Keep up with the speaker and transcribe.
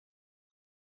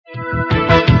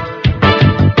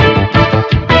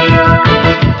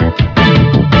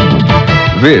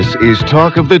This is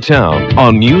Talk of the Town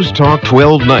on News Talk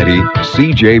 1290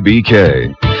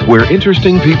 CJBK, where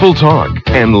interesting people talk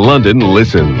and London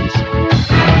listens.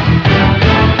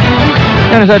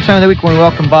 And it's that time of the week when we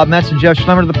welcome Bob Metz and Jeff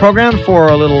Schlemmer to the program for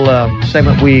a little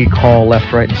segment we call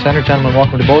Left, Right, and Center. Gentlemen,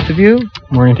 welcome to both of you.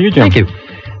 Morning to you, Jim. Thank you.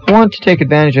 I want to take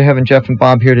advantage of having Jeff and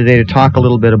Bob here today to talk a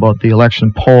little bit about the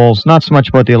election polls. Not so much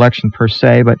about the election per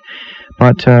se, but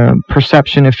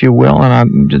perception, if you will. And I'll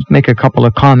just make a couple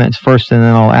of comments first, and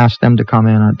then I'll ask them to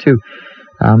comment on it, too.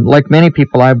 Like many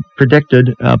people, I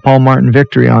predicted Paul Martin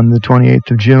victory on the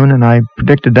 28th of June, and I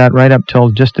predicted that right up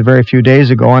till just a very few days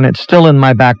ago, and it's still in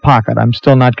my back pocket. I'm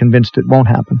still not convinced it won't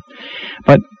happen.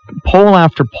 But poll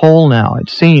after poll now, it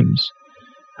seems,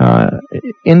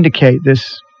 indicate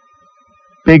this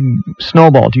big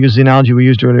snowball, to use the analogy we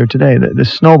used earlier today.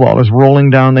 This snowball is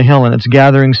rolling down the hill, and it's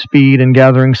gathering speed and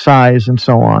gathering size and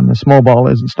so on. The snowball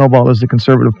is the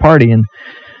Conservative Party, and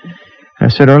I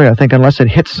said earlier, I think unless it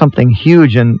hits something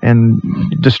huge and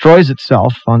destroys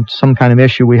itself on some kind of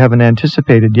issue we haven't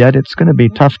anticipated yet, it's going to be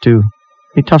tough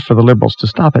for the Liberals to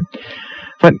stop it.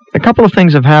 But a couple of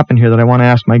things have happened here that I want to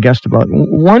ask my guest about.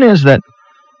 One is that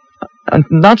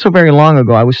not so very long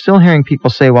ago, I was still hearing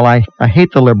people say, well, I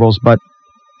hate the Liberals, but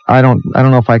I don't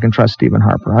know if I can trust Stephen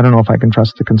Harper. I don't know if I can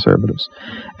trust the Conservatives.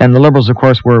 And the Liberals, of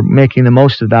course, were making the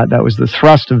most of that. That was the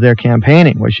thrust of their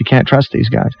campaigning, was you can't trust these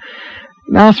guys.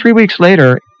 Now, 3 weeks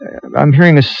later, I'm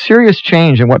hearing a serious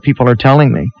change in what people are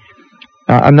telling me.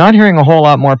 I'm not hearing a whole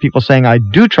lot more people saying, I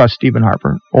do trust Stephen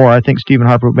Harper, or I think Stephen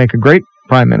Harper would make a great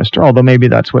prime minister, although maybe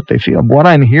that's what they feel. What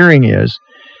I'm hearing is,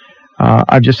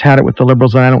 I've just had it with the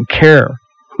Liberals, and I don't care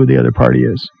who the other party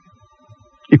is.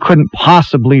 It couldn't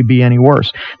possibly be any worse.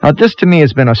 Now, this to me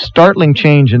has been a startling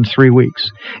change in 3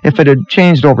 weeks. If it had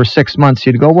changed over 6 months,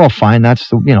 you'd go, well, fine, that's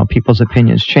people's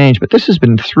opinions change. But this has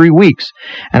been 3 weeks.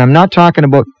 And I'm not talking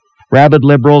about rabid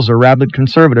liberals or rabid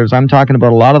conservatives. I'm talking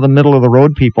about a lot of the middle of the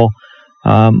road people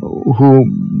who,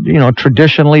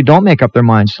 traditionally don't make up their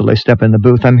minds till they step in the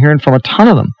booth. I'm hearing from a ton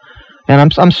of them.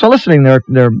 And I'm soliciting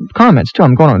their comments, too.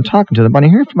 I'm going on and talking to them, but I'm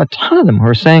hearing from a ton of them who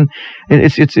are saying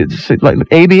it's like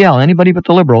ABL, anybody but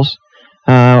the Liberals,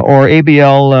 or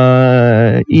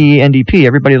ABL, NDP,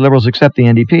 everybody Liberals except the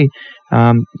NDP,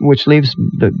 which leaves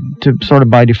to sort of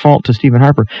by default to Stephen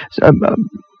Harper. So,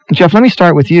 Jeff, let me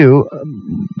start with you.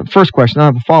 First question, I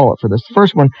have a follow-up for this. The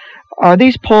first one, are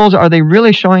these polls, are they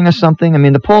really showing us something? I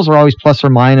mean, the polls are always plus or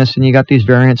minus, and you got these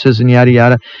variances and yada,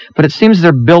 yada. But it seems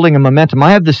they're building a momentum.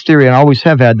 I have this theory, and I always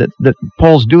have had, that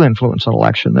polls do influence an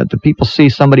election, that the people see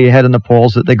somebody ahead in the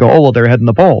polls, that they go, oh, well, they're ahead in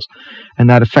the polls. And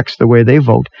that affects the way they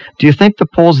vote. Do you think the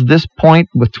polls at this point,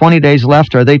 with 20 days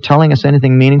left, are they telling us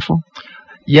anything meaningful?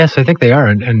 Yes, I think they are.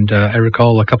 And I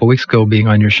recall a couple of weeks ago being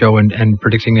on your show and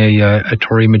predicting a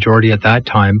Tory majority at that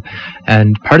time.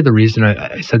 And part of the reason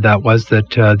I said that was that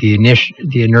the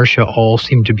inertia all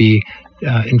seemed to be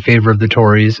in favor of the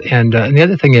Tories. And the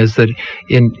other thing is that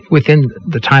within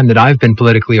the time that I've been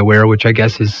politically aware, which I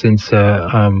guess is since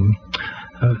the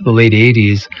late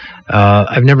 80s,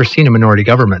 I've never seen a minority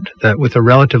government that with a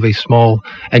relatively small,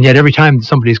 and yet every time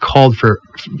somebody's called for,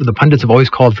 the pundits have always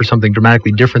called for something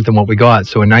dramatically different than what we got.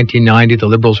 So in 1990, the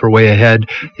Liberals were way ahead,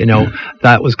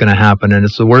 that was going to happen. And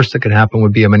it's the worst that could happen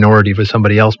would be a minority for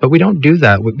somebody else. But we don't do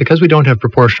that. Because we don't have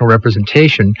proportional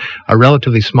representation, a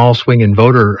relatively small swing in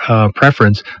voter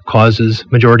preference causes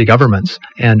majority governments.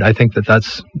 And I think that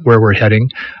that's where we're heading.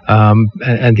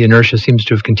 And the inertia seems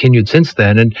to have continued since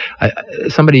then. And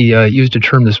somebody used a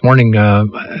term this morning, I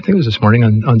think it was this morning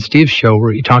on Steve's show,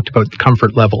 where he talked about the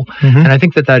comfort level. Mm-hmm. And I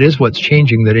think that is what's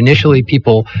changing, that initially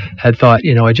people had thought,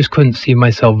 I just couldn't see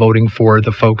myself voting for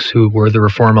the folks who were the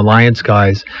Reform Alliance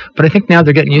guys. But I think now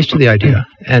they're getting used to the idea.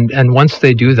 And once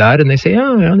they do that and they say,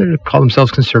 they call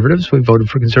themselves conservatives, we voted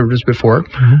for conservatives before,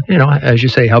 mm-hmm. As you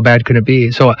say, how bad can it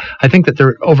be? So I think that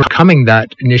they're overcoming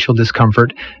that initial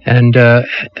discomfort. And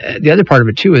the other part of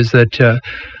it, too, is that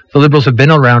the Liberals have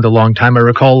been around a long time. I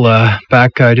recall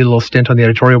back, I did a little stint on the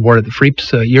editorial board at the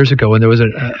Freeps years ago, and there was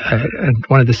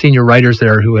one of the senior writers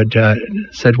there who had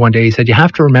said one day, he said, you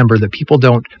have to remember that people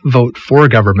don't vote for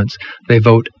governments, they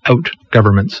vote out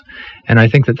governments. And I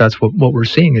think that that's what we're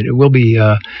seeing. It will be,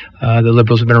 the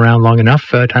Liberals have been around long enough,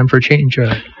 time for a change.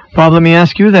 Bob, let me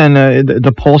ask you then,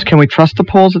 the polls, can we trust the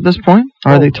polls at this point?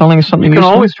 Are they telling us something? You can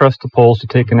always trust the polls to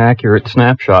take an accurate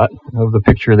snapshot of the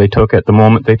picture they took at the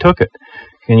moment they took it.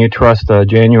 Can you trust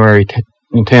January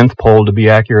 10th poll to be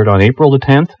accurate on April the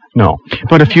 10th? No.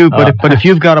 But if you've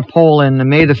got a poll in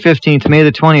May the 15th, May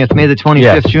the 20th, May the 25th,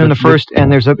 Yes, June the 1st,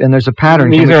 and there's a pattern.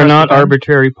 These are not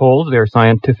arbitrary polls. They're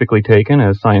scientifically taken,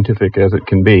 as scientific as it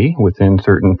can be, within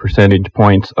certain percentage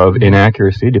points of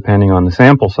inaccuracy, depending on the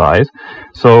sample size.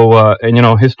 So,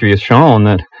 history has shown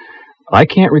that I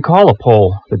can't recall a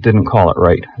poll that didn't call it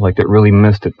right, like that really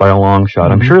missed it by a long shot.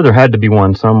 I'm sure there had to be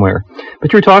one somewhere.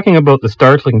 But you're talking about the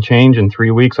startling change in 3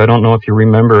 weeks. I don't know if you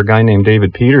remember a guy named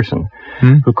David Peterson,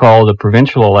 who called a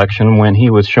provincial election when he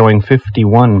was showing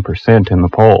 51% in the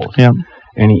polls. Yeah.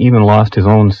 And he even lost his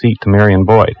own seat to Marion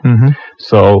Boyd.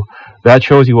 So that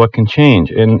shows you what can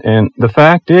change. And the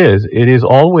fact is, it is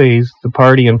always the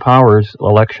party in power's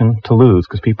election to lose,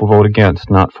 because people vote against,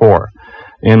 not for.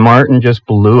 And Martin just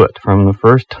blew it from the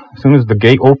first. As soon as the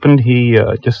gate opened, he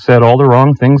just said all the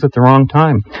wrong things at the wrong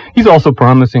time. He's also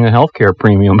promising a health care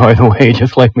premium, by the way,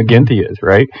 just like McGuinty is,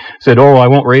 right? Said, I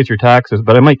won't raise your taxes,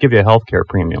 but I might give you a health care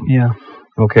premium. Yeah.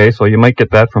 Okay, so you might get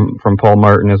that from Paul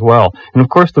Martin as well. And of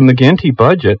course, the McGuinty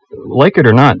budget, like it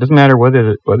or not, doesn't matter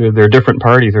whether they're different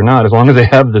parties or not. As long as they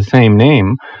have the same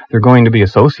name, they're going to be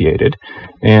associated.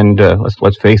 And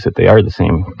let's face it, they are the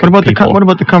same. What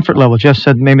about the comfort level? Jeff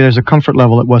said maybe there's a comfort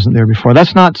level that wasn't there before.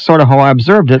 That's not sort of how I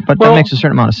observed it, but that makes a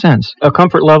certain amount of sense. A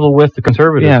comfort level with the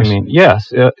Conservatives, Yes. you mean? Yes.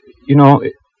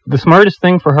 The smartest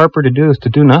thing for Harper to do is to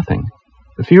do nothing.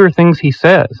 The fewer things he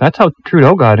says. That's how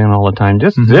Trudeau got in all the time.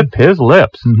 Just zip his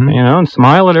lips, and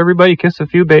smile at everybody, kiss a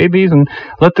few babies, and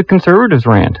let the Conservatives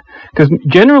rant. Because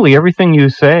generally everything you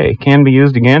say can be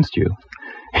used against you.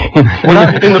 in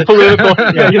the political,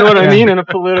 you know what I mean? In a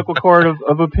political court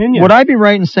of opinion. Would I be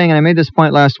right in saying, and I made this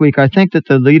point last week, I think that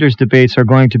the leaders' debates are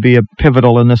going to be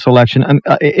pivotal in this election,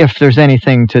 if there's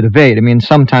anything to debate. I mean,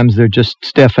 sometimes they're just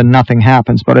stiff and nothing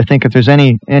happens, but I think if there's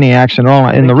any action at all,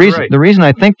 and the reason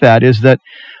I think that is that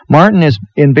Martin is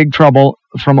in big trouble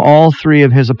from all three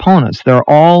of his opponents. They're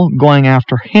all going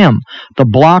after him. The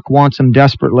Bloc wants him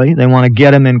desperately. They want to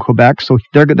get him in Quebec, so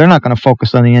they're not going to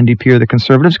focus on the NDP or the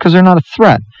Conservatives because they're not a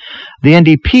threat. The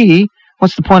NDP,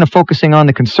 what's the point of focusing on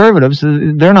the Conservatives?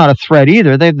 They're not a threat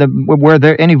either.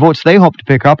 Any votes they hope to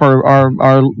pick up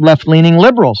are left-leaning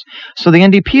Liberals. So the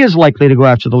NDP is likely to go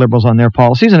after the Liberals on their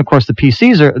policies, and of course the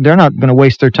PCs they're not going to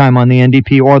waste their time on the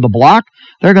NDP or the Bloc.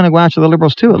 They're going to go after the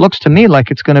Liberals too. It looks to me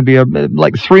like it's going to be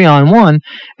like 3-on-1,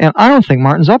 and I don't think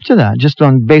Martin's up to that. Just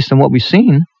based on what we've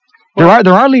seen, there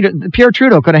are leaders. Pierre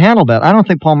Trudeau could have handled that. I don't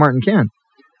think Paul Martin can.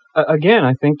 Again,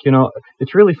 I think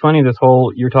it's really funny. This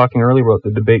whole you're talking earlier about the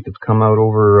debate that's come out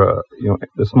over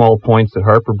the small points that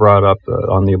Harper brought up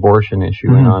on the abortion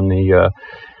issue and on the.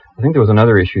 I think there was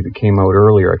another issue that came out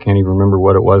earlier. I can't even remember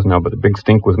what it was now, but the big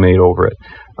stink was made over it.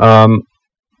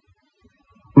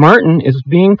 Martin is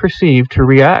being perceived to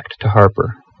react to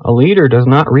Harper. A leader does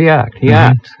not react. He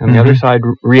acts, and the other side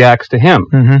reacts to him.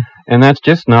 And that's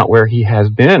just not where he has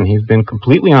been. He's been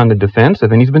completely on the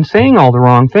defensive, and he's been saying all the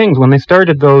wrong things. When they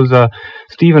started those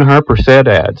Stephen Harper said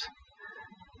ads,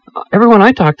 everyone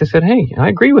I talked to said, hey, I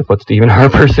agree with what Stephen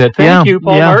Harper said. Thank you,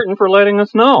 Paul Martin, for letting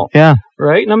us know. Yeah.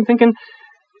 Right? And I'm thinking...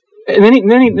 And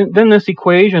then this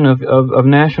equation of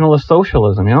nationalist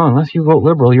socialism, unless you vote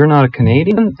Liberal, you're not a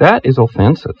Canadian. That is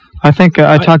offensive. I think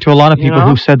I talked to a lot of people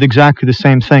who said exactly the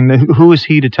same thing. Who is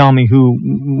he to tell me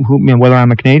whether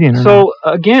I'm a Canadian or not? So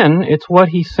again, it's what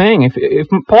he's saying. If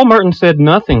Paul Martin said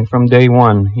nothing from day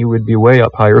one, he would be way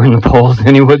up higher in the polls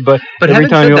than he would. But every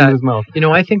time he opens his mouth,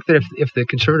 I think that if the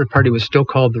Conservative Party was still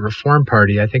called the Reform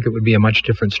Party, I think it would be a much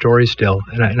different story still.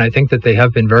 And I think that they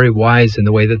have been very wise in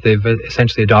the way that they've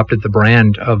essentially adopted the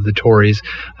brand of the Tories.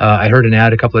 I heard an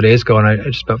ad a couple of days ago, and I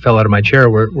just about fell out of my chair,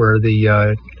 where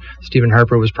the Stephen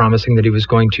Harper was promising that he was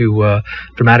going to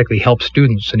dramatically help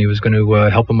students, and he was going to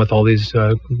help them with all these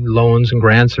loans and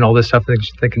grants and all this stuff. And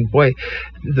thinking, boy,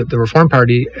 the Reform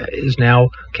Party is now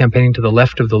campaigning to the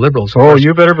left of the Liberals. Oh,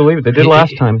 you better believe it. They did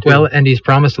last time, too. Well, and he's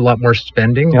promised a lot more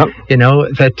spending. Yep.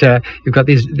 That you've got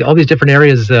all these different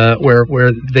areas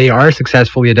where they are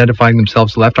successfully identifying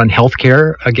themselves left. On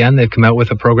healthcare, again, they've come out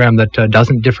with a program that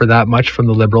doesn't differ that much from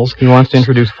the Liberals. He wants to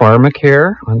introduce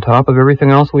pharmacare on top of everything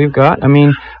else we've got. I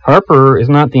mean, Harper is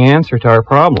not the answer to our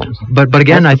problems. But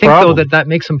again, I think, though, that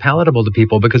makes him palatable to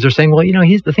people because they're saying, well,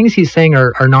 the things he's saying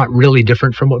are not really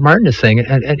different from what Martin is saying.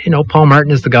 And Paul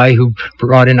Martin is the guy who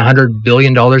brought in $100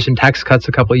 billion in tax cuts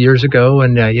a couple of years ago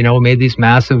and, made these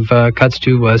massive cuts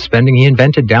to spending. He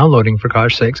invented downloading, for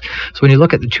gosh sakes. So when you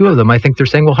look at the two of them, I think they're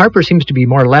saying, well, Harper seems to be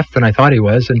more left than I thought he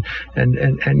was.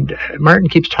 And Martin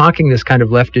keeps talking this kind of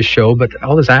leftist show, but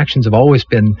all his actions have always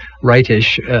been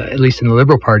rightish, at least in the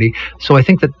Liberal Party. So I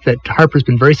think that that Harper's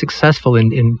been very successful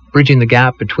in bridging the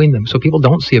gap between them. So people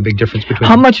don't see a big difference between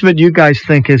How them. much of it do you guys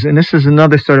think is, and this is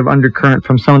another sort of undercurrent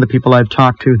from some of the people I've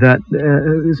talked to, that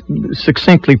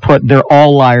succinctly put, they're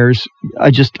all liars.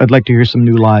 I'd like to hear some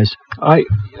new lies.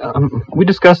 We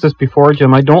discussed this before,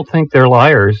 Jim. I don't think they're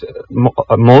liars,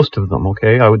 most of them,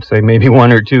 okay? I would say maybe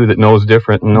one or two that knows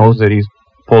different and knows that he's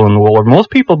pulling the wool. Or most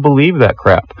people believe that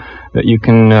crap, that you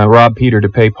can rob Peter to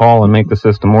pay Paul and make the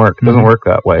system work. It doesn't work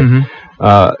that way.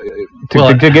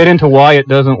 To get into why it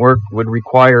doesn't work would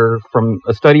require from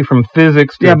a study from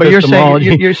physics to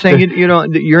epistemology. You're saying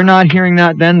you're not hearing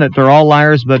that then, that they're all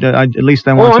liars, but at least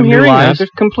I want some new lies. I'm hearing that. There's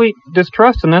complete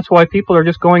distrust, and that's why people are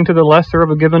just going to the lesser of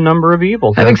a given number of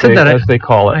evils, as they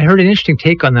call it. I heard an interesting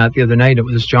take on that the other night. It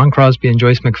was John Crosby and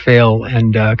Joyce McPhail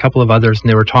and a couple of others, and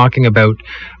they were talking about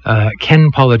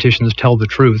can politicians tell the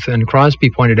truth? And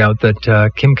Crosby pointed out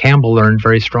that Kim Campbell learned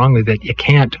very strongly that you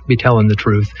can't be telling the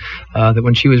truth. That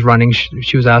when she was running,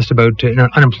 she was asked about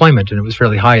unemployment, and it was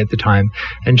fairly high at the time.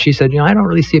 And she said, I don't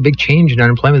really see a big change in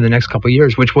unemployment in the next couple of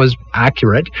years, which was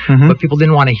accurate, but people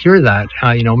didn't want to hear that.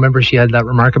 Remember she had that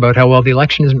remark about how, well, the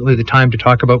election isn't really the time to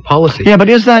talk about policy. Yeah, but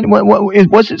is that,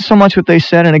 was it so much what they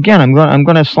said? And again, I'm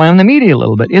going to slam the media a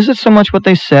little bit. Is it so much what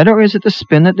they said, or is it the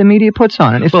spin that the media puts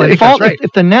on it?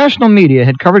 If the national media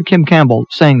had covered Kim Campbell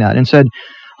saying that and said,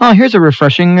 oh, here's a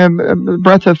refreshing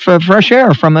breath of fresh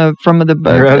air from the Prime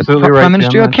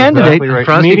Ministerial candidate. Exactly right.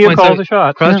 Crosby Media calls a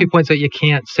shot. Crosby points out you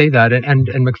can't say that. And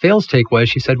McPhail's take was,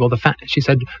 she said,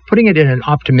 putting it in an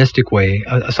optimistic way,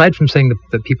 aside from saying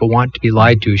that people want to be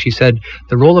lied to, she said,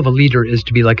 the role of a leader is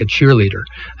to be like a cheerleader.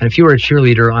 And if you were a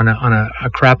cheerleader on a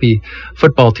crappy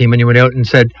football team and you went out and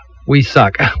said, we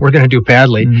suck, we're going to do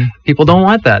badly. People don't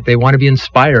want that. They want to be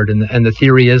inspired, and the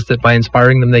theory is that by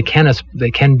inspiring them, they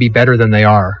can be better than they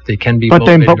are. They can be, but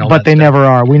they never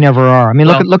are. We never are. I mean,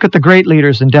 look at the great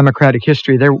leaders in democratic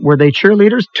history. Were they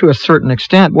cheerleaders to a certain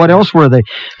extent? What else were they?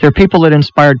 They're people that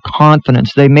inspired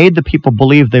confidence. They made the people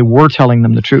believe they were telling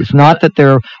them the truth, not that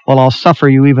they're, well, I'll suffer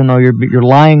you even though you're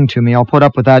lying to me. I'll put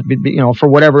up with that, for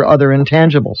whatever other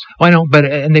intangibles. Well, I know,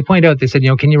 and they point out, they said,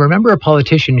 can you remember a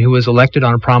politician who was elected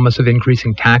on a promise of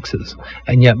increasing taxes,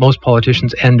 and yet most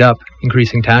politicians end up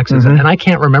increasing taxes, and I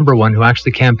can't remember one who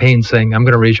actually campaigned saying, I'm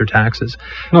going to raise your taxes.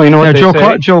 No, you know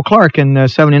what Joe Clark in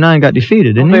 79 got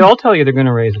defeated, didn't he? They all tell you they're going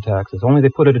to raise the taxes, only they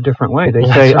put it a different way. They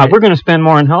say, we're going to spend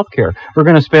more on healthcare, we're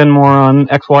going to spend more on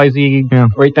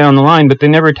XYZ right down the line, but they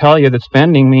never tell you that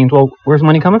spending means, well, where's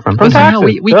money coming from? From taxes.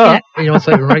 We can't, it's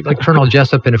like Colonel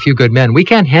Jessup in A Few Good Men. We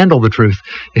can't handle the truth.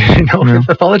 If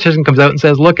a politician comes out and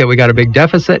says, look, we got a big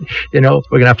deficit, we're going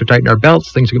to have to tighten our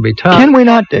belts, things are going to be tough. Can we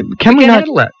not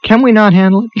handle it? Can we not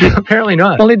handle it? Apparently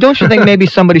not. Well, don't you think maybe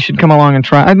somebody should come along and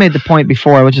try? I've made the point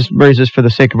before. I would just raise this for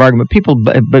the sake of argument. People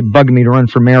bugged me to run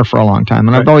for mayor for a long time,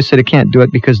 and I've always said I can't do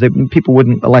it because people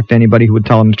wouldn't elect anybody who would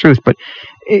tell them the truth. But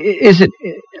is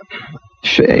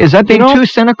that being too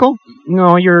cynical?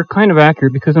 No, you're kind of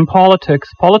accurate, because in politics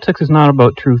is not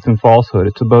about truth and falsehood.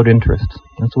 It's about interest.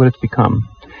 That's what it's become.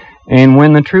 And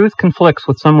when the truth conflicts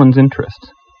with someone's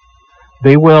interest,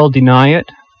 they will deny it,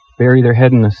 bury their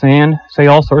head in the sand, say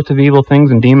all sorts of evil things,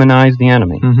 and demonize the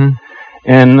enemy.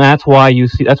 And that's why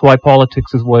that's why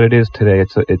politics is what it is today.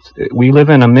 We live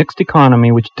in a mixed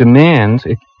economy which demands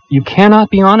You cannot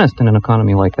be honest in an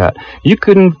economy like that. You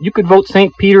could vote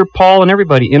St. Peter, Paul, and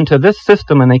everybody into this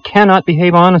system, and they cannot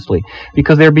behave honestly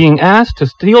because they're being asked to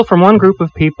steal from one group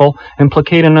of people and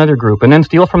placate another group, and then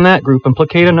steal from that group and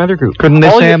placate another group. Couldn't they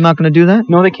say, I'm not going to do that?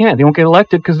 No, they can't. They won't get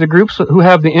elected because the groups who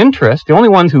have the interest, the only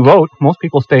ones who vote, most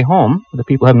people stay home. The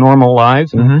people have normal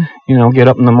lives and, get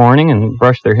up in the morning and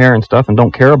brush their hair and stuff and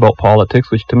don't care about politics,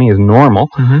 which to me is normal.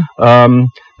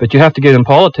 But you have to get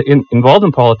involved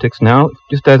in politics now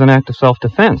just as an act of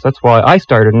self-defense. That's why I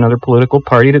started another political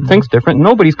party that thinks different.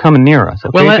 Nobody's coming near us.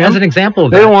 Okay, well, Jim? as an example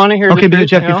of that. They don't want to hear Okay, but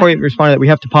Jeff, before you respond to that, we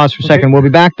have to pause for a second. We'll be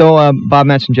back, though. Bob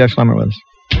Metz and Jeff Schlemmer with us.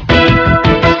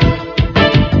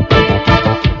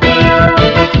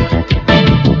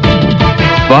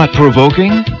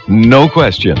 Thought-provoking? No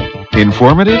question.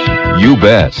 Informative? You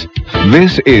bet.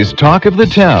 This is Talk of the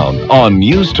Town on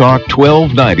News Talk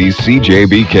 1290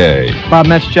 CJBK. Bob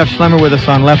Metz, Jeff Schlemmer with us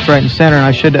on Left, Right, and Center. And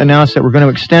I should announce that we're going to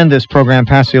extend this program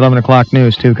past the 11 o'clock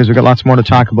news, too, because we've got lots more to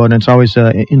talk about. And it's always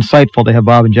insightful to have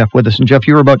Bob and Jeff with us. And, Jeff,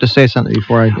 you were about to say something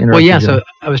before I interrupted you. Well, yeah, so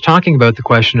I was talking about the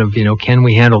question of, can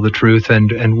we handle the truth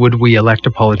and would we elect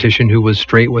a politician who was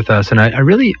straight with us? And I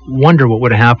really wonder what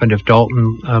would have happened if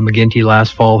Dalton McGuinty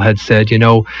last fall had said,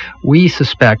 we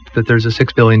suspect that there's a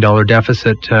 $6 billion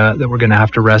deficit that we're going to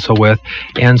have to wrestle with.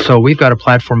 And so we've got a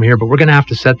platform here, but we're going to have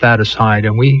to set that aside.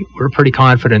 And we're pretty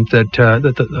confident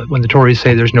that when the Tories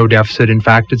say there's no deficit, in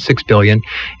fact, it's $6 billion.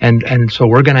 And so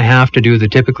we're going to have to do the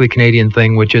typically Canadian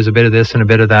thing, which is a bit of this and a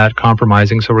bit of that,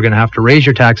 compromising. So we're going to have to raise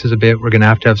your taxes a bit. We're going to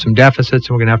have some deficits,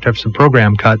 and we're going to have some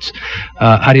program cuts.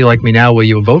 How do you like me now? Will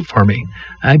you vote for me?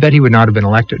 I bet he would not have been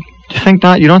elected. Do you think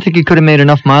not? You don't think he could have made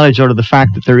enough mileage out of the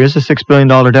fact that there is a $6 billion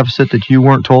deficit that you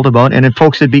weren't told about? And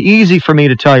folks, it'd be easy for me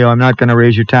to tell you I'm not going to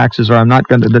raise your taxes, or I'm not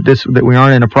going to, that we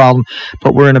aren't in a problem,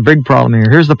 but we're in a big problem here.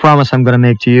 Here's the promise I'm going to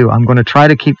make to you. I'm going to try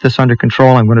to keep this under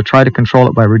control. I'm going to try to control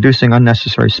it by reducing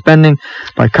unnecessary spending,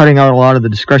 by cutting out a lot of the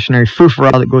discretionary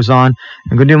frou-frou that goes on.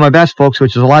 I'm going to do my best, folks,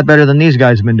 which is a lot better than these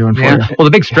guys have been doing for you. Well,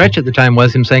 the big stretch at the time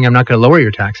was him saying, I'm not going to lower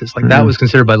your taxes. Like, that was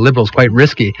considered by Liberals quite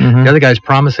risky. The other guy's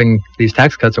promising these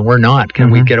tax cuts, and we're not. Can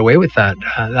we get away with that?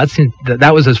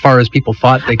 That was as far as people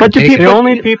thought they could take it. The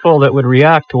only people that would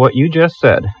react to what you just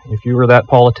said, if you were that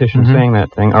politician saying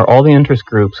that thing, are all the interest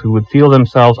groups who would feel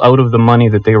themselves out of the money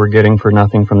that they were getting for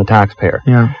nothing from the taxpayer.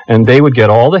 Yeah. And they would get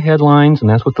all the headlines, and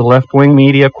that's what the left-wing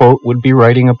media, quote, would be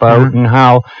writing about, and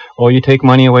how, you take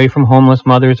money away from homeless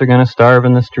mothers, are going to starve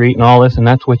in the street, and all this, and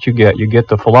that's what you get. You get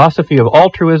the philosophy of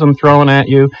altruism thrown at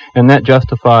you, and that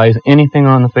justifies anything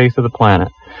on the face of the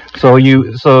planet. So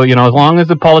as long as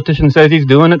the politician says he's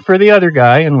doing it for the other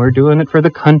guy, and we're doing it for the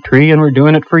country, and we're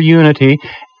doing it for unity,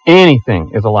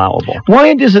 anything is allowable. Why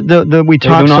is it that we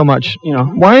talk so much?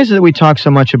 Why is it that we talk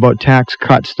so much about tax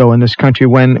cuts, though, in this country?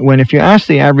 When if you ask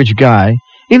the average guy,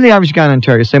 even the average guy in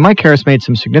Ontario, say Mike Harris made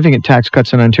some significant tax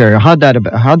cuts in Ontario. How'd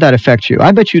that affect you?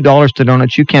 I bet you dollars to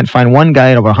donuts, you can't find one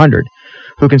guy out of 100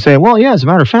 who can say, well, yeah, as a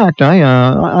matter of fact, I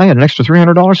had an extra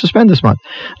 $300 to spend this month.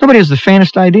 Nobody has the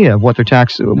faintest idea of what their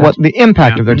what the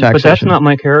impact of their taxation. But that's not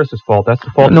Mike Harris's fault. That's the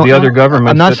fault of the other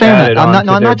governments. I'm not saying that. I'm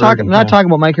not talking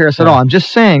about Mike Harris at all. I'm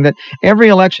just saying that every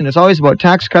election is always about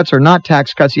tax cuts or not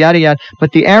tax cuts, yada yada.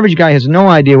 But the average guy has no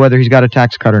idea whether he's got a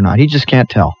tax cut or not. He just can't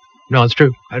tell. No, it's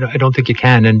true. I don't think you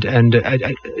can, and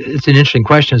it's an interesting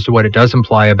question as to what it does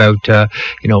imply about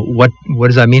what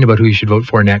does that mean about who you should vote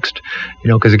for next?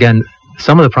 Because again,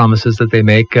 some of the promises that they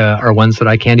make are ones that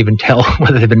I can't even tell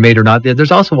whether they've been made or not. There's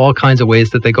also all kinds of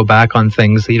ways that they go back on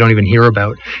things that you don't even hear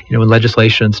about, in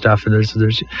legislation and stuff. And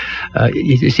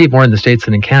you see it more in the States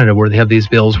than in Canada, where they have these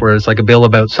bills where it's like a bill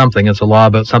about something, it's a law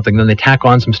about something, then they tack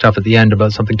on some stuff at the end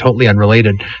about something totally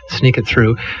unrelated, sneak it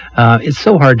through. It's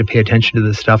so hard to pay attention to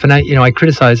this stuff. And I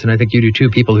criticize, and I think you do too,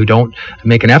 people who don't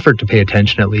make an effort to pay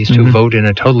attention, at least, who vote in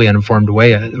a totally uninformed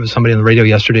way. There was somebody on the radio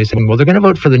yesterday saying, well, they're going to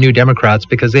vote for the New Democrats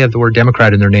because they have the word Democrat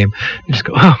in their name. You just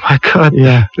go, oh my God,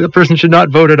 the person should not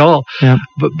vote at all. Yeah.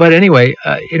 But anyway,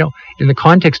 in the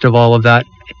context of all of that,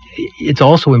 it's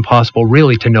also impossible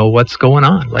really to know what's going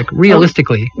on, like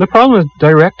realistically. The problem with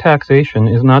direct taxation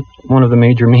is not one of the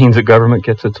major means that government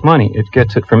gets its money. It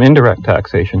gets it from indirect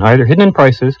taxation, either hidden in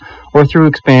prices or through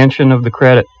expansion of the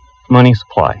credit money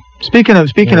supply. Speaking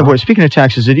of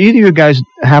taxes, did either of you guys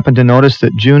happen to notice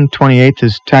that June 28th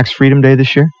is Tax Freedom Day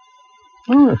this year?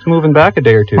 Oh, it's moving back a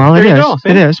day or two. Well, it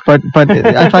is. But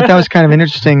I thought that was kind of an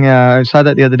interesting. I saw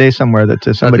that the other day somewhere that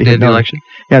somebody had the election.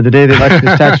 Yeah, the day of the election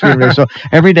is Tax Freedom Day. So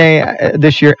every day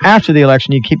this year after the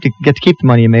election, you get to keep the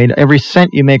money you made. Every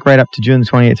cent you make right up to June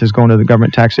 28th is going to the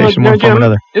government taxation, one form or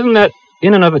another. Isn't that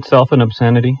in and of itself an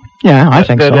obscenity? Yeah, I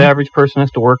think so. The average person has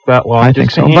to work that long. I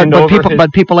think so.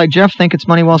 But people like Jeff think it's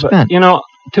money well spent.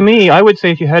 To me, I would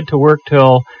say if you had to work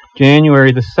till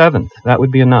January the 7th, that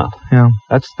would be enough. Yeah,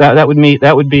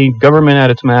 that would be government at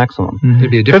its maximum.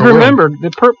 It'd be a different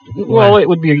world. It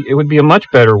would be a much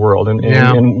better world,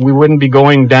 and we wouldn't be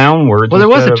going downwards. Well, there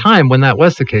was a time when that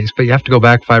was the case, but you have to go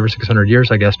back 500 or 600 years,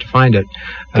 I guess, to find it.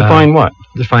 To find what?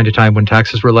 To find a time when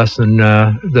taxes were less than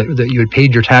that you had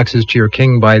paid your taxes to your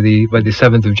king by the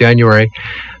 7th of January.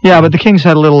 Yeah, but the kings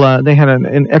had a little. They had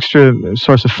an extra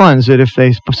source of funds that if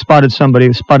they spotted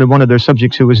one of their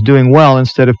subjects who was doing well,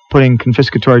 instead of putting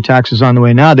confiscatory taxes on the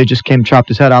way now, they just came, chopped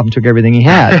his head off, and took everything he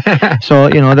had. So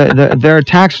their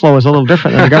tax flow is a little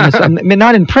different than the government's.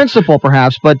 Not in principle,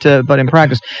 perhaps, but in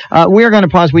practice. We are going to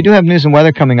pause. We do have news and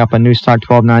weather coming up on News Talk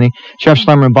 1290. Jeff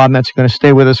Schlemmer and Bob Metz are going to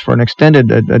stay with us for an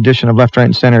extended edition of Left, Right,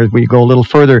 and Center as we go a little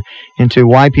further into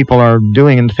why people are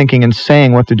doing and thinking and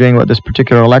saying what they're doing about this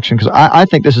particular election. Because I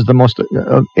think this is the most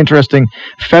interesting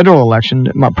federal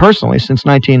election, personally, since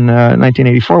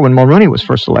 1984 when Mulroney was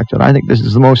first elected. I think this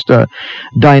is the most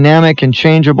dynamic and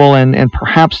changeable and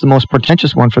perhaps the most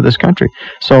pretentious one for this country.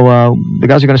 So the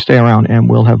guys are going to stay around, and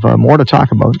we'll have more to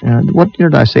talk about. What year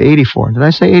did I say? 84. Did I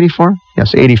say 84?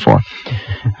 Yes, 84.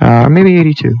 Maybe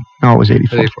 82. No, it was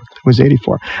 84. 84. It was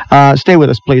 84. Stay with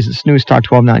us, please. It's News Talk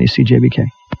 1290 CJBK.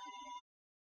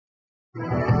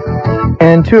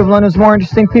 And two of London's more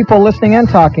interesting people listening and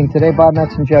talking today, Bob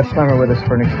Metz and Jeff Schlemmer, with us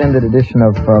for an extended edition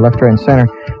of Left, Right, and Center,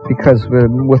 because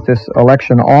with this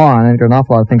election on, there's an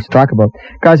awful lot of things to talk about.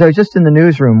 Guys, I was just in the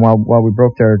newsroom while we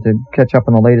broke there to catch up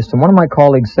on the latest, and one of my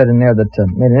colleagues said in there that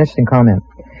made an interesting comment.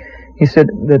 He said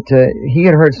that he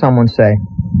had heard someone say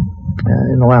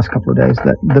in the last couple of days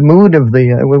that the mood of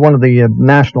one of the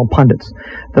national pundits,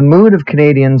 the mood of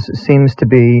Canadians seems to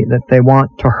be that they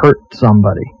want to hurt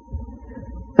somebody.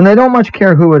 And they don't much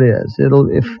care who it is.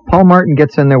 If Paul Martin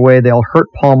gets in their way, they'll hurt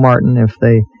Paul Martin. If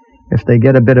they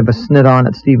get a bit of a snit on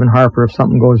at Stephen Harper, if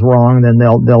something goes wrong, then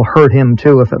they'll hurt him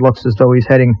too. If it looks as though he's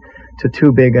heading to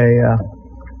too big a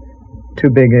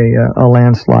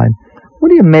landslide. What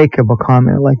do you make of a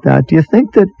comment like that? Do you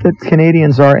think that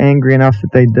Canadians are angry enough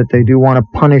that they do want to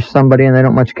punish somebody and they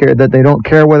don't much care, that they don't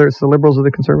care whether it's the Liberals or the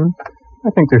Conservatives?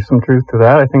 I think there's some truth to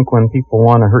that. I think when people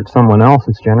want to hurt someone else,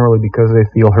 it's generally because they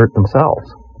feel hurt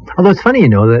themselves. Although it's funny,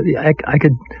 that I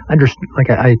could understand.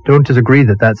 I don't disagree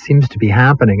that seems to be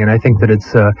happening, and I think that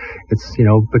it's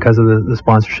because of the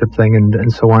sponsorship thing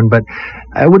and so on. But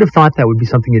I would have thought that would be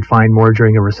something you'd find more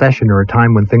during a recession or a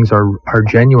time when things are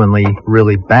genuinely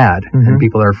really bad, and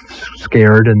people are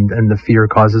scared, and the fear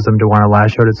causes them to want to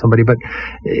lash out at somebody. But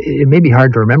it may be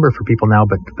hard to remember for people now,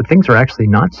 but things are actually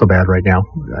not so bad right now.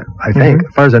 I think,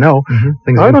 as far as I know,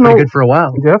 things have been pretty good for a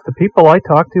while. Jeff, the people I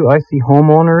talk to, I see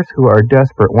homeowners who are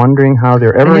desperate, wondering how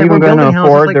they're ever even going to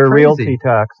afford their realty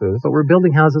taxes. But we're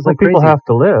building houses like crazy. People have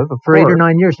to live for 8 or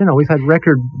 9 years. We've had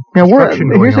record construction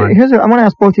going on. I want to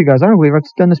ask both of you guys. I don't believe I've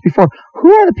done this before.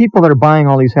 Who are the people that are buying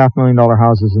all these $500,000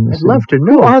 houses in this city? I'd love to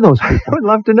know. Who are those people? I would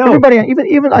love to know. Everybody,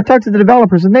 even I talked to the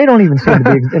developers, and they don't even seem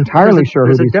to be entirely sure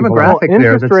who these people are.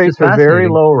 Interest rates are very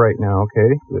low right now.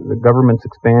 Okay, the government's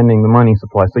expanding the money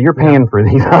supply, so you're paying for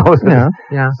these houses.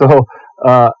 Yeah. So.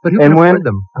 But who can afford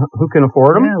them? Who can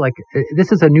afford them? Yeah,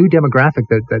 this is a new demographic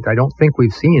that I don't think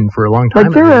we've seen for a long time.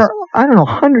 But there are, I don't know,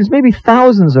 hundreds, maybe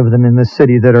thousands of them in this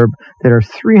city that are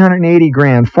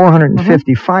 $380,000,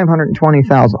 $450,000,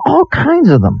 $520,000, all kinds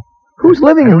of them. Who's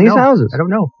living in these houses? I don't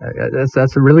know.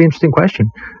 That's a really interesting question.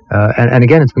 And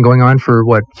again, it's been going on for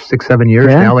 6-7 years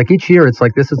now. Like each year, it's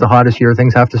like this is the hottest year.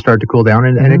 Things have to start to cool down,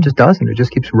 and it just doesn't. It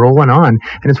just keeps rolling on.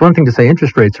 And it's one thing to say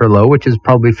interest rates are low, which is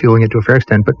probably fueling it to a fair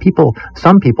extent. But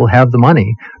some people have the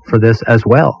money for this as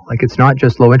well. Like it's not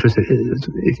just low interest.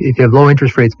 If you have low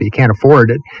interest rates but you can't afford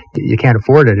it, you can't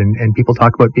afford it. And people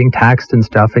talk about being taxed and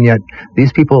stuff, and yet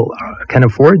these people can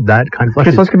afford that kind of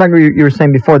luxury. So let's go back to what you were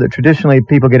saying before, that traditionally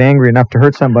people get angry enough to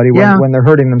hurt somebody when they're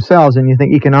hurting themselves, and you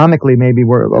think economically maybe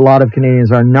a lot of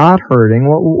Canadians are not hurting.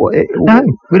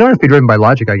 We don't have to be driven by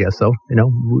logic, I guess. So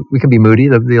we can be moody.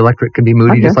 The electorate can be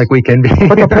moody just like we can be.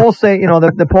 But the polls say,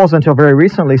 the polls until very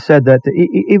recently said that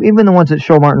even the ones that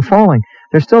show Martin falling,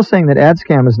 they're still saying that ad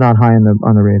scam is not high on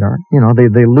the radar.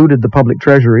 They looted the public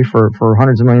treasury for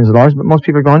hundreds of millions of dollars, but most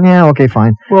people are going, yeah, okay,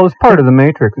 fine. Well, it's part of the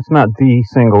matrix. It's not the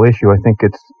single issue. I think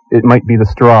it might be the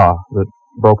straw that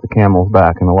broke the camel's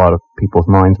back in a lot of people's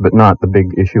minds, but not the big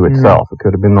issue itself. It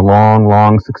could have been the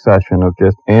long succession of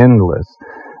just endless,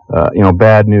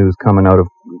 bad news coming out of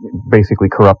basically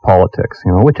corrupt politics,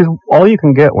 which is all you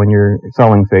can get when you're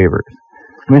selling favors.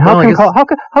 I mean,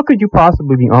 how could you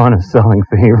possibly be honest selling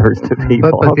favors to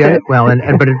people? But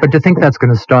to think that's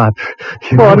going to stop.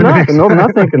 Well, I'm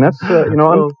not thinking that's.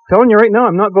 I'm telling you right now,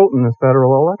 I'm not voting this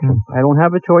federal election. I don't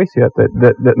have a choice yet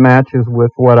that matches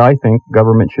with what I think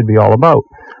government should be all about.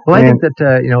 Well, I think that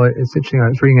it's interesting. I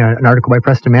was reading an article by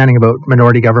Preston Manning about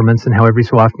minority governments and how every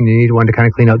so often you need one to kind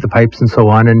of clean out the pipes and so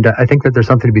on. And I think that there's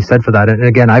something to be said for that. And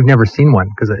again, I've never seen one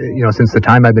because since the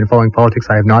time I've been following politics,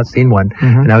 I have not seen one.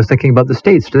 And I was thinking about the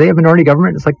states. Do they have minority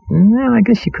government? It's like, no, I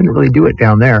guess you couldn't really do it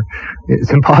down there.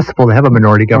 It's impossible to have a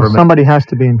minority government. Well, somebody has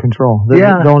to be in control. The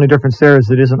only difference there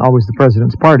is it isn't always the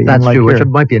president's party. That's true, which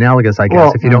might be analogous, I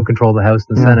guess, if you don't control the House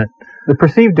and the Senate. The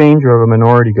perceived danger of a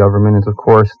minority government is, of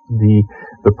course, the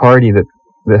party that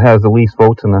has the least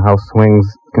votes in the House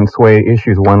can sway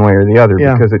issues one way or the other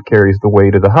because it carries the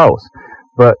weight of the House.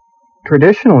 But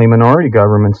traditionally, minority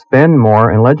governments spend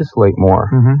more and legislate more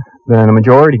than a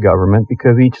majority government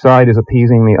because each side is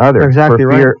appeasing the other. Exactly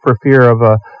for fear of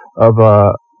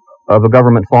a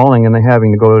government falling and they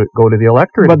having to go to the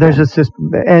electorate. But there's just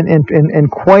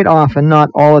and quite often, not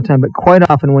all the time, but quite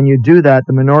often when you do that,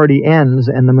 the minority ends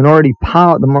and the minority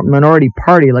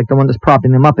party, like the one that's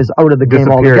propping them up, is out of the game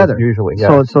altogether. Usually,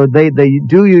 yes. So they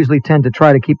do usually tend to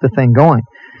try to keep the thing going.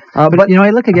 But I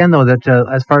look again though that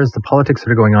as far as the politics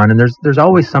that are going on, and there's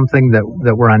always something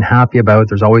that we're unhappy about.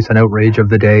 There's always an outrage of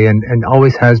the day, and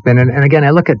always has been. And again,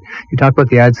 I look at, you talk about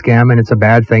the ad scam, and it's a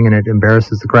bad thing, and it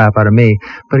embarrasses the crap out of me.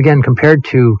 But again, compared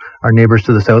to our neighbors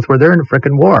to the south, where they're in a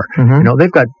frickin' war,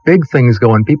 they've got big things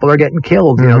going. People are getting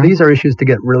killed. These are issues to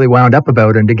get really wound up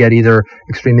about, and to get either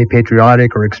extremely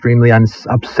patriotic or extremely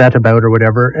upset about, or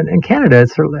whatever. And in Canada,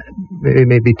 it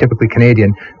may be typically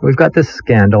Canadian. We've got this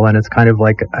scandal, and it's kind of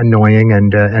like annoying,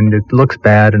 and it looks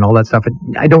bad and all that stuff.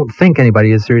 I don't think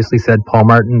anybody has seriously said Paul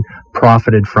Martin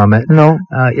profited from it. No.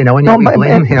 And yet we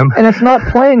blame him. And it's not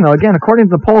playing, though. Again, according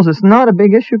to the polls, it's not a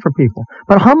big issue for people.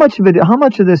 But how much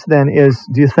of this then is,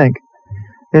 do you think,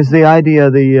 is the idea,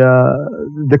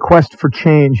 the quest for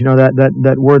change,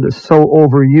 that word that's so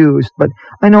overused. But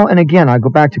I know, and again, I go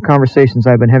back to conversations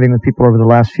I've been having with people over the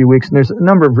last few weeks, and there's a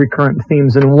number of recurrent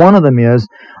themes, and one of them is,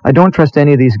 I don't trust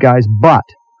any of these guys, but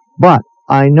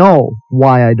I know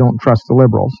why I don't trust the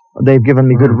Liberals. They've given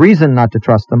me good reason not to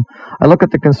trust them. I look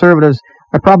at the Conservatives,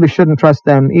 I probably shouldn't trust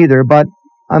them either, but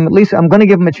I'm going to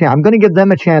give them a chance. I'm going to give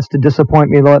them a chance to disappoint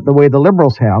me the way the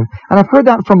Liberals have. And I've heard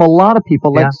that from a lot of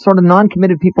people, like sort of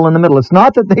non-committed people in the middle. It's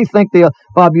not that they think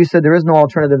Bob, you said there is no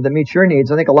alternative that meets your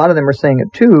needs. I think a lot of them are saying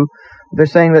it too. They're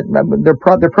saying that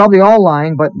they're probably all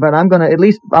lying, but I'm going to, at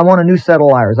least I want a new set of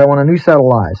liars. I want a new set of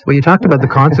lies. Well, you talked about the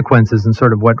consequences and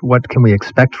sort of what can we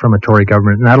expect from a Tory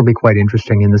government, and that'll be quite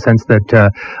interesting in the sense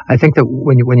that I think that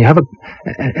when you have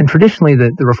and traditionally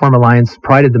the Reform Alliance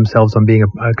prided themselves on being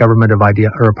a government of idea,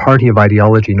 or a party of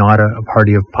ideology, not a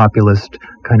party of populist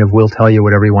kind of, we'll tell you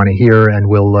whatever you want to hear, and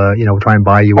we'll try and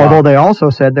buy you off. Although they also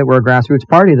said that we're a grassroots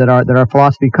party, that our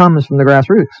philosophy comes from the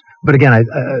grassroots. But again,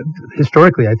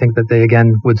 historically, I think that they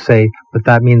again would say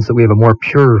that means that we have a more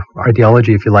pure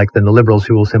ideology, if you like, than the Liberals,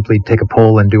 who will simply take a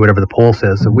poll and do whatever the poll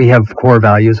says. So we have core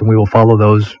values, and we will follow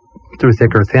those through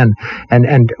thick or thin.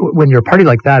 And when you're a party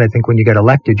like that, I think when you get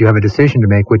elected, you have a decision to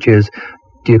make, which is,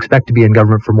 do you expect to be in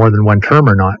government for more than one term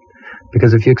or not?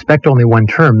 Because if you expect only one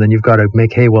term, then you've got to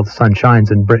make hay while the sun shines,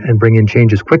 and bring in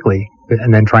changes quickly,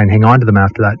 and then try and hang on to them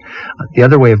after that. The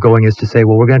other way of going is to say,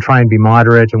 well, we're going to try and be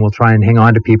moderate, and we'll try and hang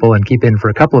on to people and keep in for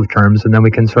a couple of terms, and then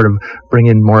we can sort of bring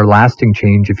in more lasting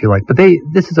change, if you like. But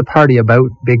this is a party about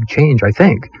big change, I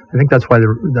think. I think that's why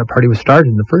the party was started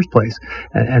in the first place.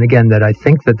 And again, that I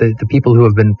think that the people who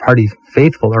have been party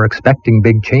faithful are expecting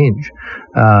big change.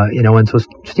 And so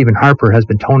Stephen Harper has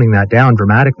been toning that down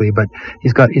dramatically, but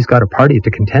he's got a party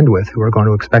to contend with who are going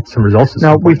to expect some results.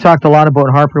 Now, we've talked a lot about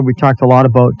Harper. We talked a lot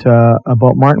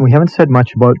about Martin. We haven't said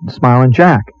much about Smiling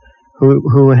Jack,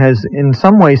 who has in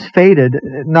some ways faded,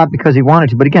 not because he wanted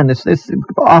to, but again, this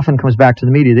often comes back to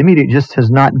the media. The media just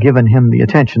has not given him the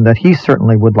attention that he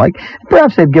certainly would like.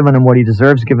 Perhaps they've given him what he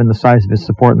deserves, given the size of his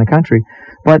support in the country.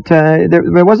 But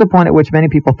there was a point at which many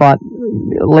people thought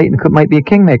Layton might be a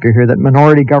kingmaker here, that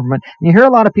minority government. And you hear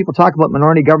a lot of people talk about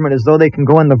minority government as though they can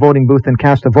go in the voting booth and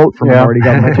cast a vote for minority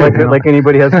government. like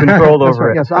anybody has control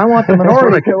over it. Yes, I want the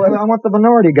minority. I want the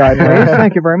minority guy.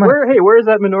 Thank you very much. Where's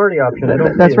that minority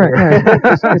option? That's right.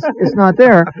 It's not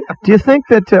there. Do you think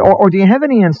that, or do you have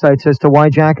any insights as to why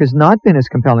Jack has not been as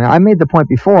compelling? I made the point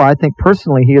before. I think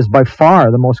personally he is by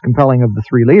far the most compelling of the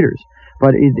three leaders.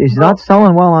 But he's not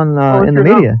selling well in the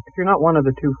media. If you're not one of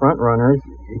the two front runners,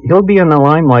 he'll be in the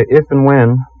limelight if and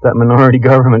when that minority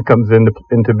government comes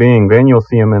into being. Then you'll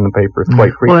see him in the papers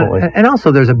quite frequently. Well, and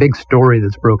also there's a big story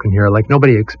that's broken here. Like,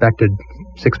 nobody expected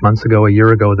 6 months ago, a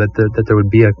year ago, that there would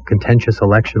be a contentious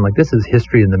election. Like, this is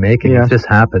history in the making. It just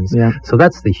happens. Yeah. So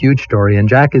that's the huge story. And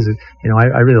Jack is, I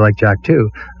really like Jack too.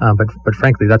 But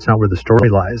frankly, that's not where the story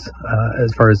lies.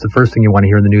 As far as the first thing you want to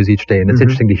hear in the news each day. And it's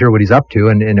interesting to hear what he's up to.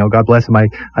 And God bless him.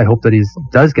 I hope that he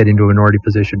does get into a minority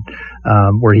position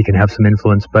where he can have some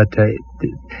influence. But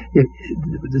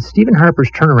the Stephen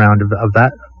Harper's turnaround of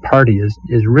that party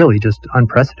is really just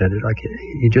unprecedented. Like,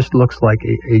 he just looks like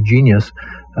a genius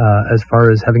as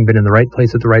far as having been in the right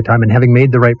place at the right time and having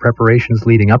made the right preparations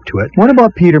leading up to it. What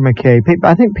about Peter MacKay?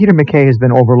 I think Peter MacKay has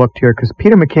been overlooked here, because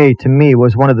Peter MacKay, to me,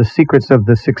 was one of the secrets of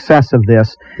the success of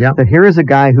this. Yeah. That here is a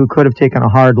guy who could have taken a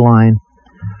hard line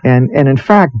and in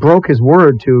fact broke his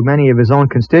word to many of his own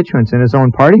constituents and his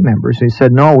own party members. He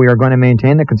said, no, we are going to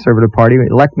maintain the Conservative Party,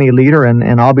 elect me leader,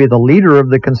 and I'll be the leader of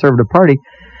the Conservative Party,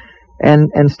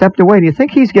 and stepped away. Do you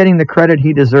think he's getting the credit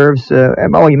he deserves? You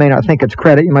may not think it's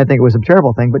credit, you might think it was a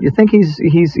terrible thing, but you think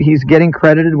he's getting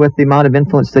credited with the amount of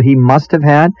influence that he must have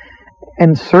had,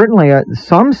 and certainly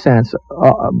some sense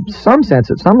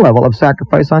at some level of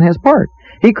sacrifice on his part.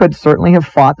 He could certainly have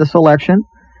fought this election.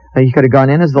 He could have gone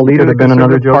in as the leader of the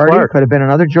Conservative Party. Could have been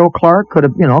another Joe Clark. Could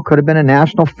have been a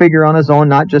national figure on his own,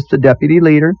 not just a deputy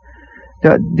leader.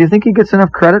 Do you think he gets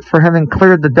enough credit for having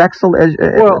cleared the decks to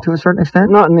a certain extent?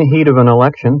 Not in the heat of an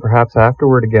election, perhaps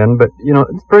afterward again, but,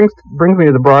 it brings me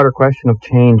to the broader question of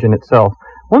change in itself.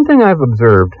 One thing I've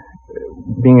observed,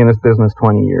 being in this business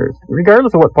 20 years,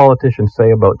 regardless of what politicians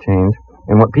say about change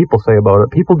and what people say about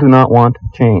it, people do not want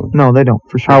change. No, they don't,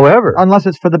 for sure. However, unless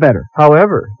it's for the better.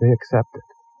 However, they accept it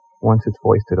once it's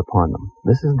foisted upon them.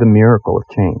 This is the miracle of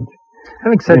change.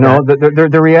 Having said that,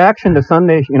 the reaction to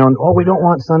Sunday, we don't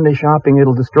want Sunday shopping.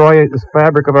 It'll destroy the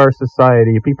fabric of our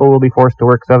society. People will be forced to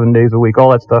work 7 days a week.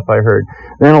 All that stuff I heard.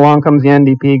 Then along comes the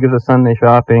NDP, gives us Sunday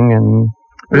shopping, and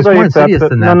but it's more insidious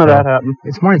than that. None of that happened.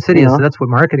 It's more insidious. That's what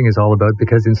marketing is all about,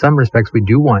 because in some respects we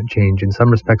do want change. In some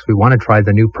respects we want to try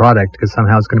the new product because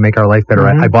somehow it's going to make our life better.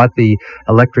 I bought the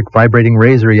electric vibrating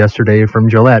razor yesterday from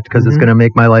Gillette because it's going to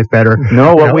make my life better.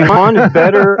 No, what we want is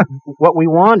better. What we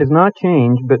want is not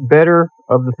change, but better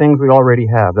of the things we already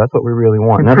have. That's what we really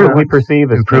want. That's what we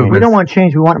perceive as change. We don't want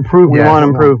change. We want improvement. We want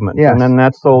improvement. Yes. And then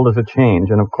that's sold as a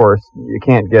change. And of course, you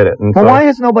can't get it. And why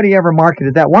has nobody ever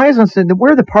marketed that? Why isn't it said that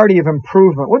we're the party of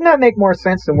improvement? Wouldn't that make more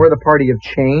sense than we're the party of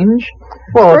change?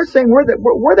 Well, start saying we're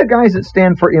the guys that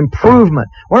stand for improvement.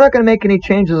 We're not going to make any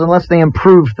changes unless they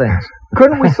improve things.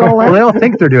 Couldn't we solve that? Well, they all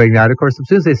think they're doing that. Of course, as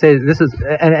soon as they say this is,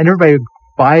 and everybody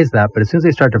buys that, but as soon as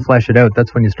they start to flesh it out,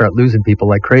 that's when you start losing people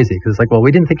like crazy, because it's like, well,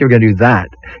 we didn't think you were going to do that.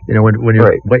 When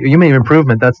you're, what you mean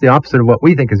improvement, that's the opposite of what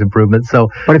we think is improvement. So,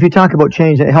 but if you talk about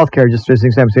change in healthcare, just as an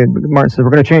example, say Martin says we're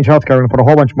going to change healthcare, we're going to put a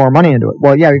whole bunch more money into it.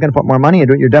 Well, yeah, you're going to put more money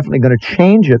into it. You're definitely going to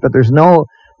change it, but there's no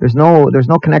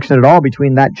connection at all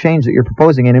between that change that you're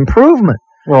proposing and improvement.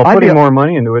 Well, putting more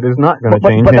money into it is not going to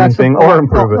change anything or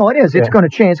improve it. No, it is. It's going to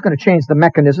change. It's going to change the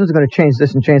mechanisms. It's going to change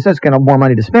this and change that. It's going to have more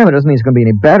money to spend. But it doesn't mean it's going to be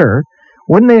any better.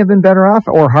 Wouldn't they have been better off,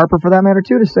 or Harper for that matter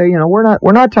too, to say,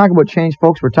 we're not talking about change,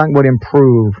 folks. We're talking about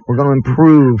improve. We're going to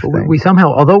improve things. We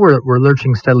somehow, although we're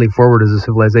lurching steadily forward as a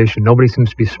civilization, nobody seems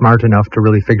to be smart enough to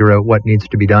really figure out what needs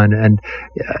to be done. And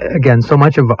again, so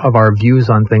much of our views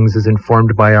on things is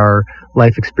informed by our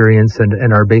life experience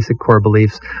and our basic core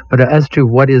beliefs. But as to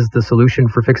what is the solution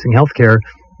for fixing healthcare,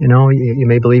 you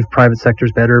may believe private sector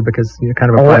is better because you're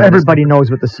kind of everybody knows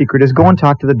what the secret is. Go and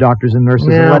talk to the doctors and nurses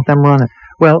and let them run it.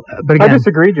 Well, but again, I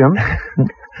disagree, Jim.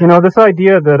 This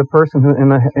idea that a person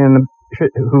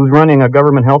who's running a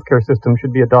government healthcare system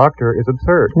should be a doctor is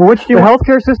absurd. Well, the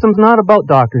healthcare system's not about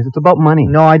doctors; it's about money.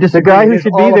 No, I disagree. The guy who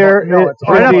should be there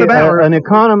should be an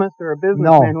economist or a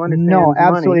businessman who understands money. No,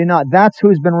 absolutely not. That's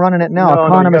who's been running it now.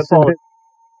 Economists and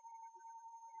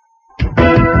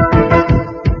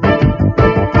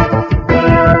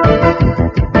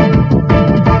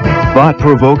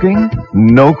Thought-provoking?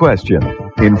 No question.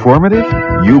 Informative?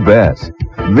 You bet.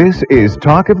 This is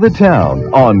Talk of the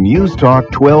Town on News Talk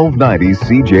 1290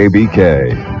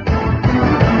 CJBK.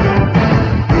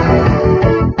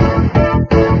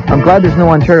 I'm glad there's no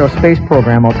Ontario space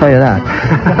program, I'll tell you that.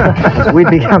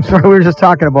 I'm sorry, we were just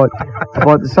talking about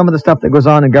some of the stuff that goes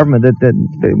on in government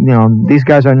that these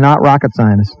guys are not rocket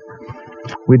scientists.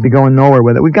 We'd be going nowhere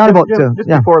with it. We got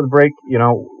before the break,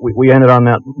 we ended on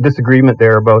that disagreement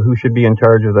there about who should be in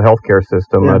charge of the healthcare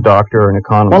system, a doctor or an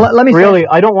economist. Well, let me really,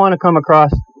 I don't want to come across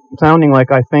sounding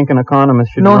like I think an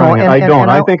economist should be running it. I don't.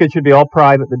 I think it should be all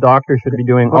private. The doctor should be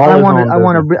doing all his own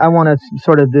business. I want to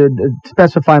sort of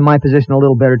specify my position a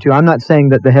little better, too. I'm not saying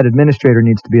that the head administrator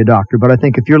needs to be a doctor, but I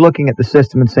think if you're looking at the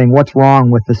system and saying what's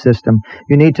wrong with the system,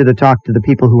 you need to talk to the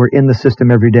people who are in the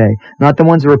system every day, not the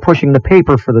ones who are pushing the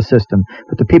paper for the system,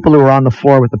 but the people who are on the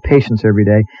floor with the patients every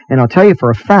day. And I'll tell you for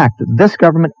a fact that this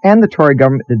government and the Tory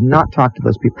government did not talk to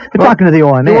those people. They're talking to the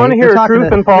OMA. You want to hear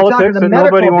truth in politics that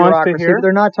nobody wants to hear?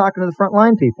 They're not talking to the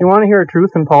frontline people. You want to hear a truth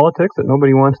in politics that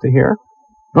nobody wants to hear?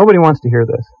 Nobody wants to hear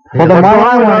this. Well, then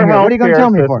why want to hear? What are you going to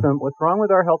tell me for? What's wrong with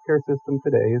our healthcare system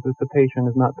today is that the patient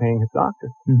is not paying his doctor.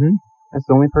 Mm-hmm. That's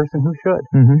the only person who should.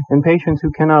 Mm-hmm. And patients who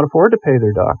cannot afford to pay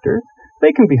their doctors,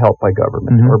 they can be helped by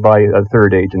government or by a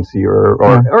third agency or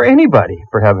anybody,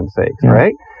 for heaven's sakes,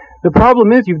 right? The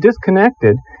problem is you've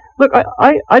disconnected. Look,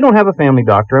 I don't have a family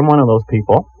doctor. I'm one of those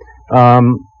people.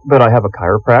 But I have a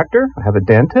chiropractor, I have a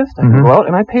dentist, I can go out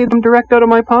and I pay them direct out of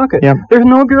my pocket. Yep. There's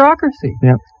no bureaucracy.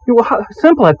 Yep.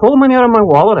 Simple. I pull the money out of my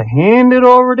wallet, I hand it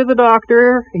over to the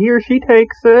doctor, he or she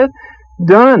takes it.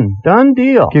 Done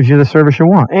deal. Gives you the service you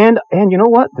want. And you know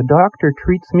what? The doctor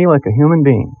treats me like a human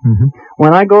being. Mm-hmm.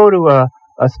 When I go to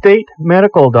a state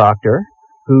medical doctor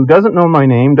who doesn't know my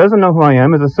name, doesn't know who I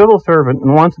am, is a civil servant,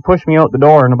 and wants to push me out the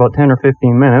door in about 10 or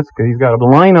 15 minutes because he's got a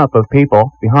lineup of people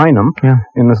behind him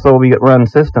in the Soviet-run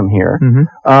system here.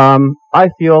 Mm-hmm. I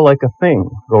feel like a thing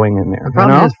going in there. The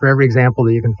problem is, for every example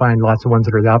that you can find, lots of ones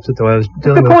that are the opposite. Though I was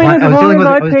dealing the with, point is, as long as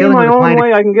I pay my own client,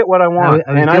 way, I can get what I want,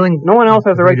 no one else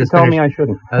has the right to tell me I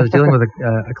shouldn't. I was dealing with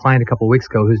a client a couple of weeks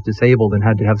ago who's disabled and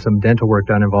had to have some dental work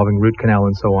done involving root canal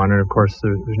and so on. And of course,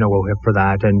 there's no OHIP for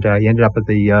that. And he ended up at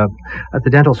the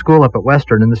dental school up at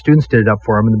Western, and the students did it up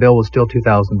for him, and the bill was still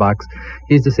 $2,000.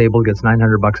 He's disabled, gets $900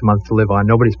 a month to live on.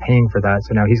 Nobody's paying for that,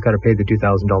 so now he's got to pay the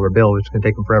 $2,000 bill, which is going to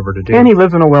take him forever to do. And he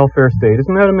lives in a welfare state.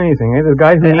 Isn't that amazing? The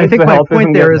guy who needs I think the my help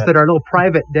point there is that our little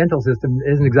private dental system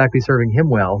isn't exactly serving him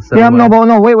well. So, yeah,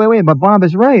 wait. But Bob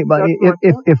is right. But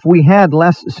if we had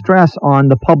less stress on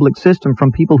the public system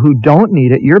from people who don't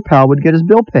need it, your pal would get his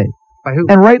bill paid. By who?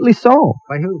 And rightly so.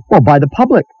 By who? Well, by the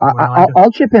public. I'll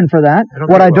chip in for that.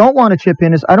 What I don't want to chip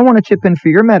in is I don't want to chip in for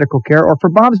your medical care or for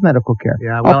Bob's medical care.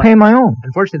 Yeah, well, I'll pay my own.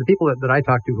 Unfortunately, the people that I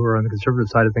talk to who are on the conservative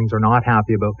side of things are not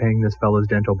happy about paying this fellow's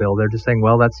dental bill. They're just saying,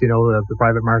 well, that's, the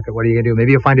private market. What are you going to do?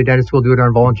 Maybe you'll find a dentist who will do it on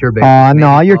a volunteer basis.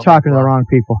 No, you're talking to the wrong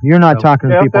people. You're not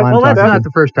talking to the people I'm talking to. Well, that's not the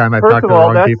first time I've talked to the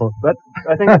wrong people.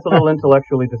 I think that's a little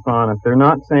intellectually dishonest. They're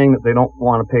not saying that they don't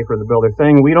want to pay for the bill. They're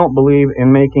saying we don't believe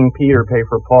in making Peter pay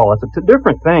for Paul. It's a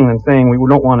different thing than saying we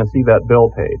don't want to see that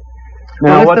bill paid.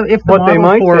 Now, well, if the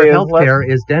model for healthcare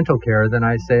is dental care, then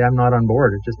I say I'm not on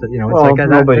board. It's just that,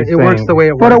 it works the way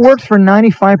it works. But it works for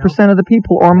 95% of the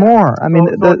people or more. I mean,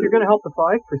 so if you're going to help the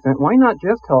 5%, why not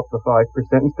just help the 5%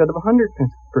 instead of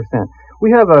 100%?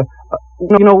 We have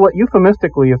what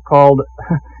euphemistically is called.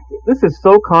 This is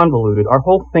so convoluted. Our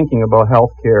whole thinking about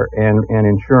healthcare and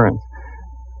insurance.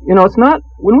 It's not,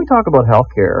 when we talk about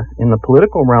healthcare in the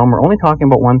political realm, we're only talking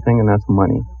about one thing, and that's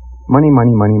money. Money.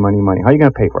 How are you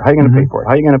going to pay for it? How are you going to pay for it?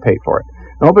 How are you going to pay for it?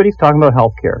 Nobody's talking about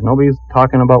healthcare. Nobody's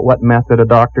talking about what method a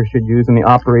doctor should use in the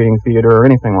operating theater or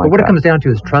anything like that. What it comes down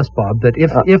to is trust, Bob, that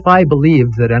if I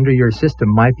believed that under your system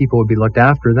my people would be looked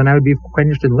after, then I would be quite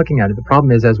interested in looking at it. The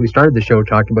problem is, as we started the show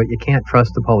talking about, you can't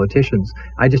trust the politicians.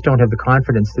 I just don't have the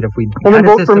confidence that if we had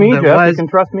a system you can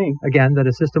trust me. Again, that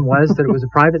a system that it was a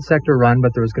private sector run,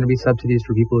 but there was going to be subsidies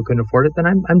for people who couldn't afford it, then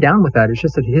I'm down with that. It's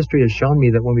just that history has shown me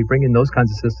that when we bring in those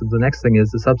kinds of systems, the next thing is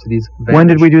the subsidies vanish. When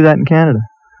did we do that in Canada?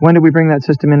 When did we bring that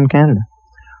system in Canada?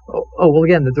 Well,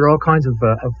 again, there are all kinds of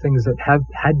things that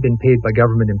had been paid by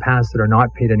government in past that are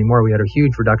not paid anymore. We had a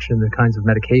huge reduction in the kinds of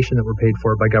medication that were paid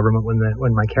for by government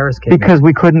when Micaris came because in.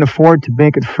 we couldn't afford to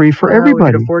make it free for everybody.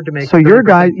 We could afford to make so your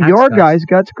guys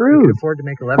got screwed. We could afford to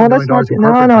make $11 million in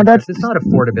corporate it's not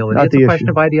affordability. It's a question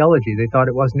of ideology. They thought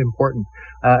it wasn't important.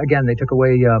 Again, they took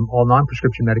away all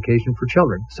non-prescription medication for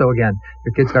children. So again,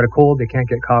 your kid's got a cold, they can't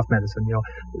get cough medicine.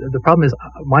 The problem is,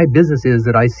 my business is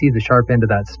that I see the sharp end of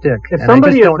that stick. If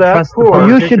somebody is that poor,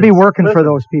 you should be working for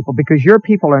those people because your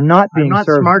people are not being served.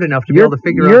 I'm not smart enough to be able to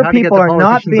figure out how to get the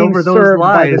politicians over those lies. Your people are not being served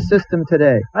by the system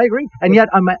today. I agree, and yet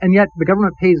the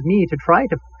government pays me to try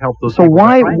to help those people.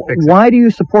 So why do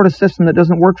you support a system that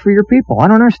doesn't work for your people? I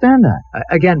don't understand that.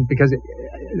 Again, because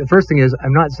the first thing is,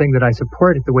 I'm not saying that I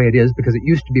support it the way it is, because it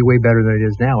used to be way better than it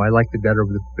is now. I liked it better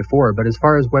before, but as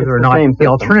far as whether or not the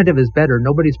alternative is better,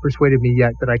 nobody's persuaded me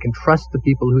yet that I can trust the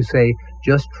people who say,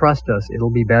 just trust us,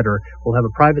 it'll be better. We'll have a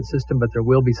private system, but there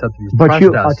will be subsidies. But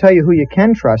I'll tell you who you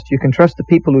can trust. You can trust the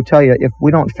people who tell you, if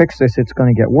we don't fix this, it's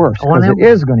going to get worse, because it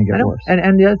is going to get worse.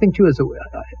 And the other thing too is,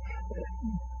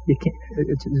 you can't.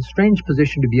 It's a strange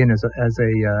position to be in as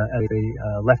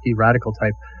a lefty radical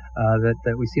type.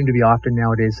 That we seem to be often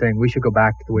nowadays saying we should go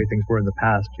back to the way things were in the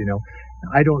past.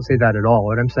 I don't say that at all.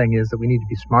 What I'm saying is that we need to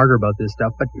be smarter about this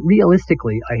stuff. But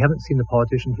realistically, I haven't seen the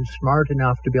politicians who are smart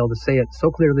enough to be able to say it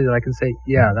so clearly that I can say,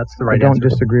 yeah, that's the right answer. I don't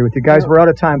disagree with you. Guys, we're out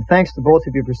of time. Thanks to both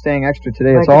of you for staying extra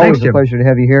today. It's always a pleasure to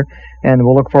have you here. And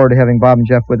we'll look forward to having Bob and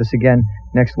Jeff with us again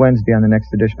next Wednesday on the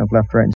next edition of Left, Right,